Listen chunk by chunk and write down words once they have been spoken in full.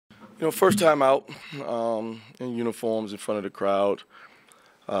First time out in uniforms in front of the crowd.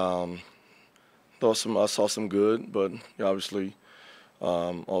 Um, I saw some good, but obviously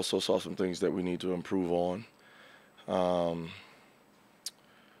also saw some things that we need to improve on. Um,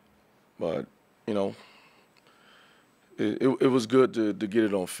 but you know, it was good to get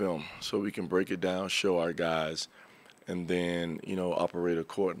it on film so we can break it down, show our guys, and then operate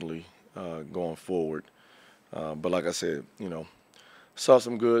accordingly going forward. But like I said, saw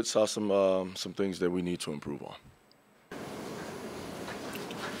some good, saw some things that we need to improve on.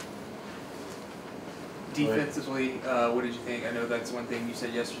 Defensively, what did you think? I know that's one thing you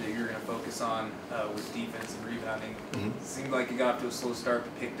said yesterday you were going to focus on with defense and rebounding. It seemed like you got off to a slow start,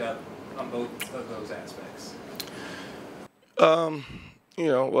 but picked up on both of those aspects. I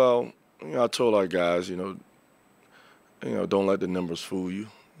told our guys, don't let the numbers fool you,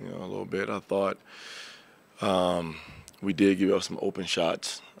 a little bit. I thought we did give up some open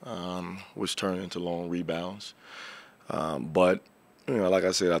shots, which turned into long rebounds. But like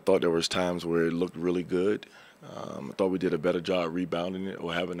I said, I thought there was times where it looked really good. I thought we did a better job rebounding it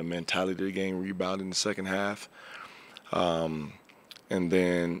or having the mentality of the game rebound in the second half. And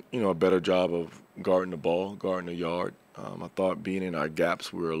then, a better job of guarding the ball, guarding the yard. I thought being in our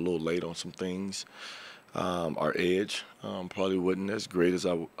gaps, we were a little late on some things. Our edge probably wasn't as great as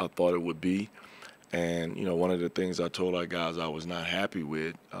I thought it would be. And, one of the things I told our guys I was not happy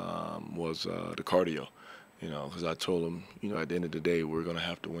with was the cardio, because I told them, at the end of the day, we're going to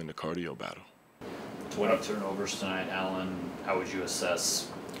have to win the cardio battle. 20 turnovers tonight, Alan. How would you assess?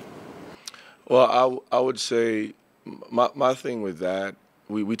 Well, I would say my thing with that,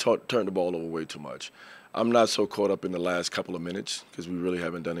 we turned the ball over way too much. I'm not so caught up in the last couple of minutes because we really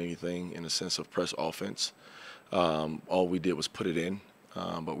haven't done anything in the sense of press offense. All we did was put it in,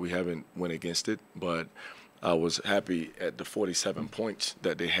 but we haven't went against it. But I was happy at the 47 points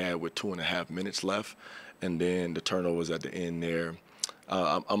that they had with 2.5 minutes left, and then the turnovers at the end there.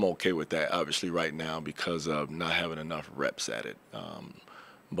 I'm okay with that, obviously, right now because of not having enough reps at it.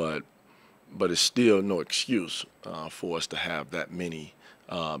 But it's still no excuse for us to have that many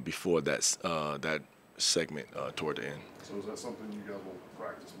before that segment toward the end. So is that something you guys will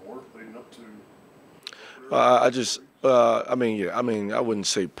practice more leading up to? I wouldn't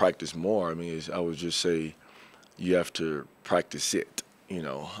say practice more. I would just say you have to practice it.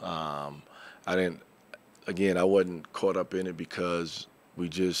 I wasn't caught up in it because we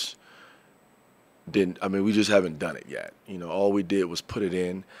just didn't. We just haven't done it yet. All we did was put it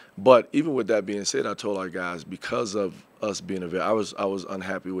in. But even with that being said, I told our guys because of us being I was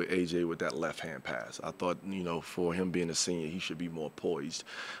unhappy with AJ with that left hand pass. I thought for him being a senior, he should be more poised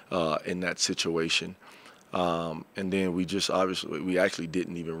in that situation. And then we actually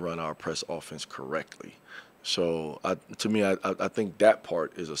didn't even run our press offense correctly. So to me, I think that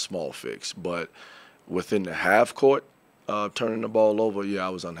part is a small fix. But within the half court, turning the ball over, I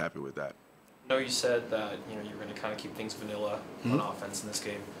was unhappy with that. I know you said that you were going to kind of keep things vanilla on offense in this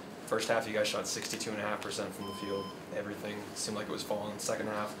game. First half, you guys shot 62.5% from the field. Everything seemed like it was falling. Second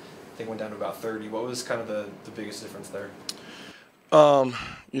half, I think went down to about 30. What was kind of the biggest difference there?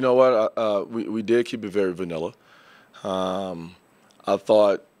 You know what? We did keep it very vanilla. I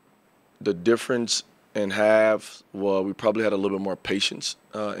thought the difference in half, we probably had a little bit more patience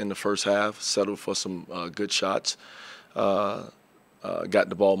in the first half, settled for some good shots. Got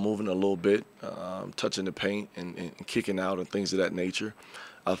the ball moving a little bit, touching the paint and kicking out and things of that nature.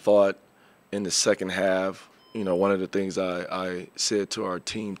 I thought in the second half, one of the things I said to our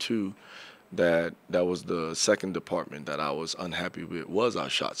team too, that was the second department that I was unhappy with was our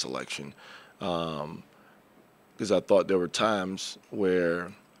shot selection, because I thought there were times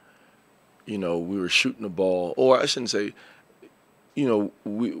where, we were shooting the ball, or I shouldn't say,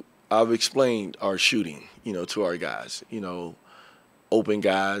 I've explained our shooting, to our guys, open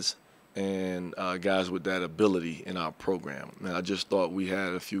guys and guys with that ability in our program. And I just thought we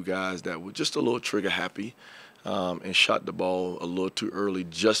had a few guys that were just a little trigger happy and shot the ball a little too early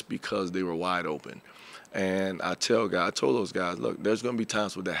just because they were wide open. And I told those guys, look, there's going to be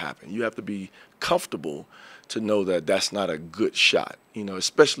times where that happens. You have to be comfortable to know that that's not a good shot,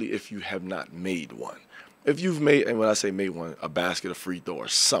 especially if you have not made one. If you've made, and when I say made one, a basket, a free throw, or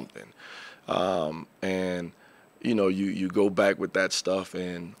something, and you go back with that stuff,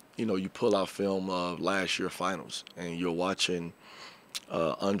 and you pull out film of last year finals, and you're watching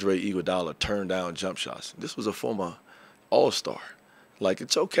Andre Iguodala turn down jump shots. This was a former All-Star. Like,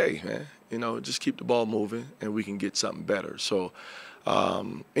 it's okay, man. Just keep the ball moving, and we can get something better. So,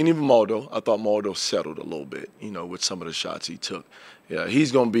 and even Maldo, I thought Maldo settled a little bit, with some of the shots he took. Yeah,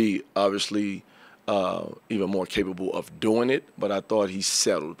 he's going to be obviously even more capable of doing it, but I thought he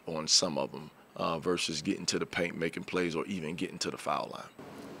settled on some of them versus getting to the paint, making plays, or even getting to the foul line.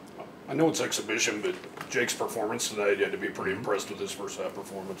 I know it's exhibition, but Jake's performance tonight, you had to be pretty impressed with his first half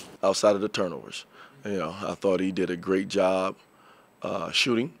performance. Outside of the turnovers, I thought he did a great job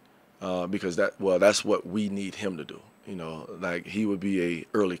shooting because that's what we need him to do. Like he would be a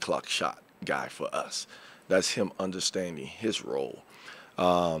early clock shot guy for us. That's him understanding his role.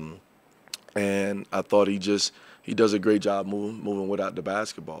 And I thought he does a great job moving without the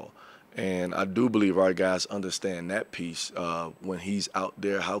basketball. And I do believe our guys understand that piece. When he's out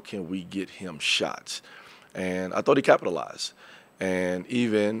there, how can we get him shots? And I thought he capitalized. And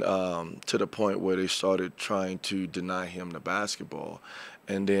even to the point where they started trying to deny him the basketball.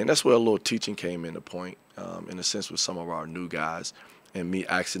 And then that's where a little teaching came into point, in a sense, with some of our new guys. And me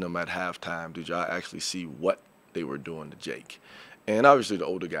asking them at halftime, did y'all actually see what they were doing to Jake? And obviously the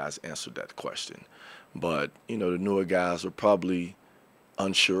older guys answered that question. But, the newer guys were probably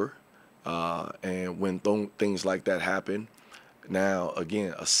unsure. And when things like that happen, now,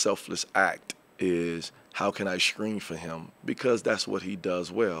 again, a selfless act is how can I screen for him? Because that's what he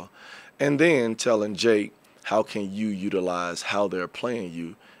does well. And then telling Jake, how can you utilize how they're playing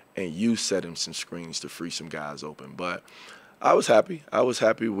you and you set him some screens to free some guys open. But I was happy. I was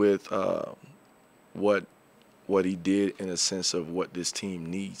happy with what he did in a sense of what this team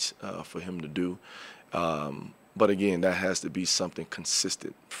needs for him to do. But again, that has to be something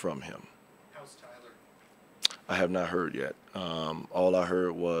consistent from him. How's Tyler? I have not heard yet. All I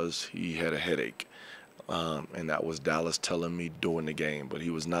heard was he had a headache, and that was Dallas telling me during the game. But he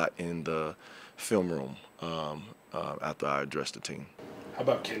was not in the film room after I addressed the team. How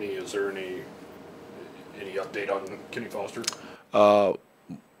about Kenny? Is there any update on Kenny Foster?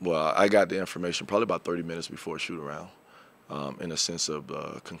 Well, I got the information probably about 30 minutes before shoot-around, in a sense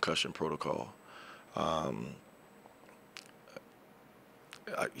of concussion protocol.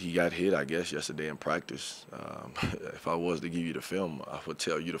 He got hit, I guess, yesterday in practice. If I was to give you the film, I would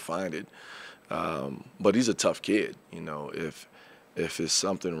tell you to find it. But he's a tough kid. If it's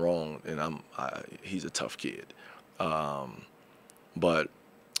something wrong, and he's a tough kid. But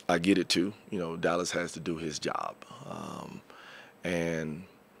I get it too. Dallas has to do his job, and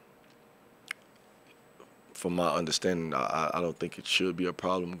from my understanding, I don't think it should be a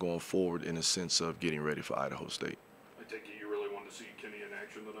problem going forward in the sense of getting ready for Idaho State. I take it you really want to see Kenny in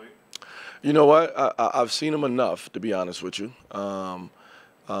action tonight? You know what? I've seen him enough, to be honest with you, from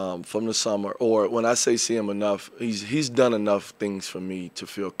the summer. Or when I say see him enough, he's done enough things for me to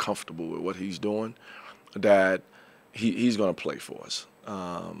feel comfortable with what he's doing that he's going to play for us.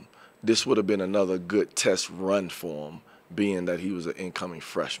 This would have been another good test run for him, being that he was an incoming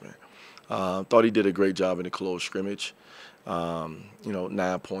freshman. Thought he did a great job in the close scrimmage.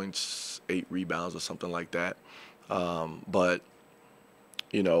 9 points, 8 rebounds or something like that. But,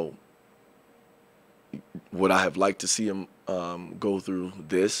 would I have liked to see him go through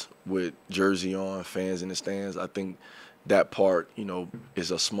this with jersey on, fans in the stands? I think that part,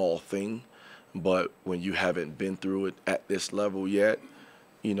 is a small thing. But when you haven't been through it at this level yet,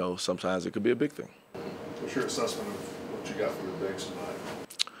 sometimes it could be a big thing. What's your assessment of what you got from the bigs tonight?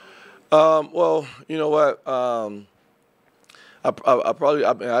 Well, you know what?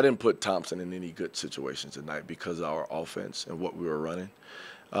 I didn't put Thompson in any good situations tonight because of our offense and what we were running.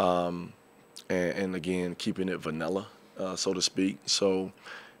 And again, keeping it vanilla, so to speak. So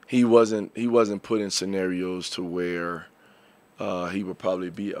he wasn't put in scenarios to where he would probably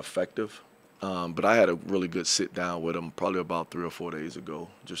be effective. But I had a really good sit down with him probably about 3 or 4 days ago,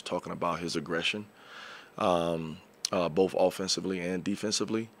 just talking about his aggression, both offensively and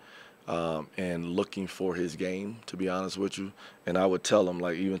defensively, and looking for his game, to be honest with you. And I would tell him,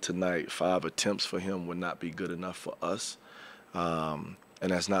 like, even tonight, 5 attempts for him would not be good enough for us. And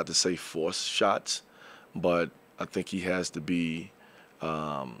that's not to say force shots, but I think he has to be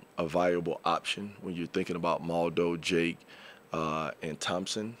a viable option when you're thinking about Maldo, Jake, and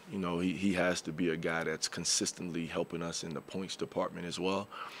Thompson. He has to be a guy that's consistently helping us in the points department as well.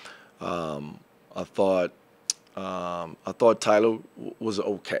 I thought Tyler was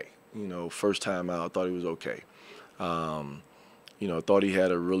okay. First time out, I thought he was okay. Thought he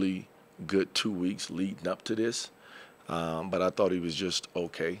had a really good 2 weeks leading up to this, but I thought he was just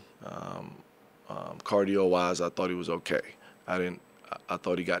okay. Cardio-wise, I thought he was okay. I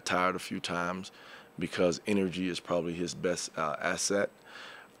thought he got tired a few times, because energy is probably his best asset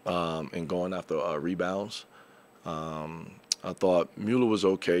in going after rebounds. I thought Mueller was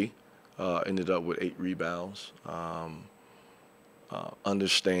okay, ended up with 8 rebounds,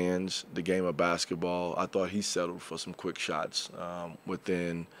 understands the game of basketball. I thought he settled for some quick shots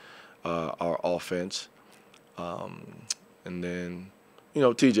within our offense. And then,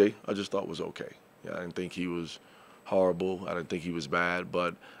 TJ, I just thought was okay. Yeah, I didn't think he was horrible. I didn't think he was bad.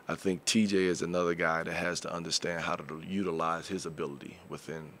 But I think TJ is another guy that has to understand how to utilize his ability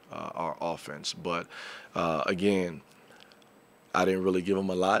within our offense. But, again, I didn't really give him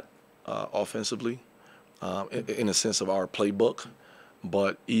a lot offensively in a sense of our playbook.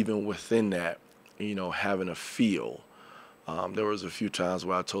 But even within that, having a feel. There was a few times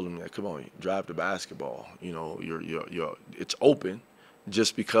where I told him, "Come on, drive the basketball. It's open."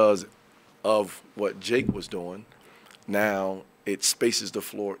 Just because of what Jake was doing, now it spaces the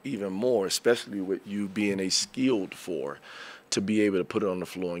floor even more, especially with you being a skilled four, to be able to put it on the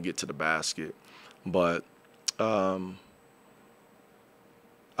floor and get to the basket. But I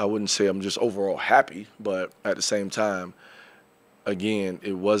wouldn't say I'm just overall happy, but at the same time, again,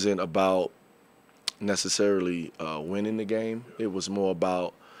 it wasn't about necessarily winning the game. It was more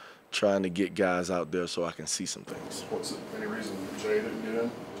about trying to get guys out there so I can see some things. Any reason Jay didn't get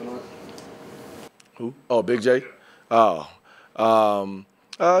in tonight? Who? Oh, Big J? Oh.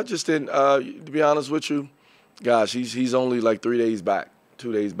 Just didn't, to be honest with you, gosh, he's only like 2 days back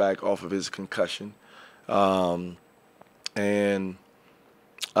off of his concussion. And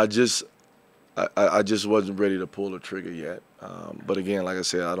I just wasn't ready to pull the trigger yet. But again, like I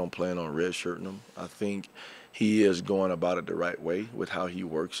said, I don't plan on redshirting him. I think he is going about it the right way with how he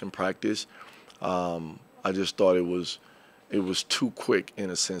works in practice. I just thought it was too quick in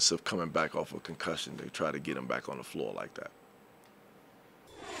a sense of coming back off a concussion to try to get him back on the floor like that.